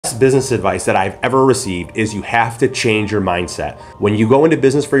best business advice that I've ever received is you have to change your mindset. When you go into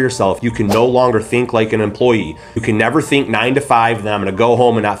business for yourself, you can no longer think like an employee. You can never think 9 to 5, then I'm gonna go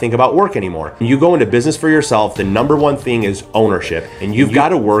home and not think about work anymore. When you go into business for yourself, the number one thing is ownership, and you've got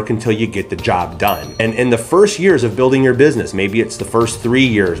to work until you get the job done. And in the first years of building your business, maybe it's the first 3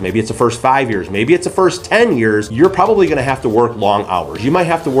 years, maybe it's the first 5 years, maybe it's the first 10 years, you're probably gonna have to work long hours. You might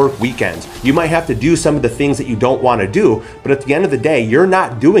have to work weekends. You might have to do some of the things that you don't wanna do, but at the end of the day, you're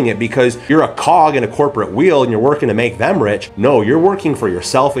not doing it because you're a cog in a corporate wheel and you're working to make them rich. No, you're working for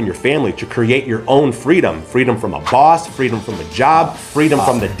yourself and your family to create your own freedom. Freedom from a boss, freedom from a job, freedom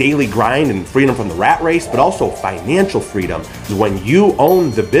from the daily grind, and freedom from the rat race, but also financial freedom. When you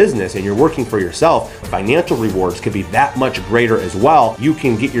own the business and you're working for yourself, financial rewards could be that much greater as well. You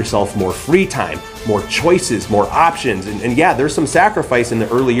can get yourself more free time, more choices, more options. And yeah, there's some sacrifice in the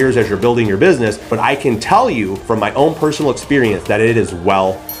early years as you're building your business, but I can tell you from my own personal experience that it is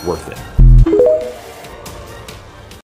well worth it.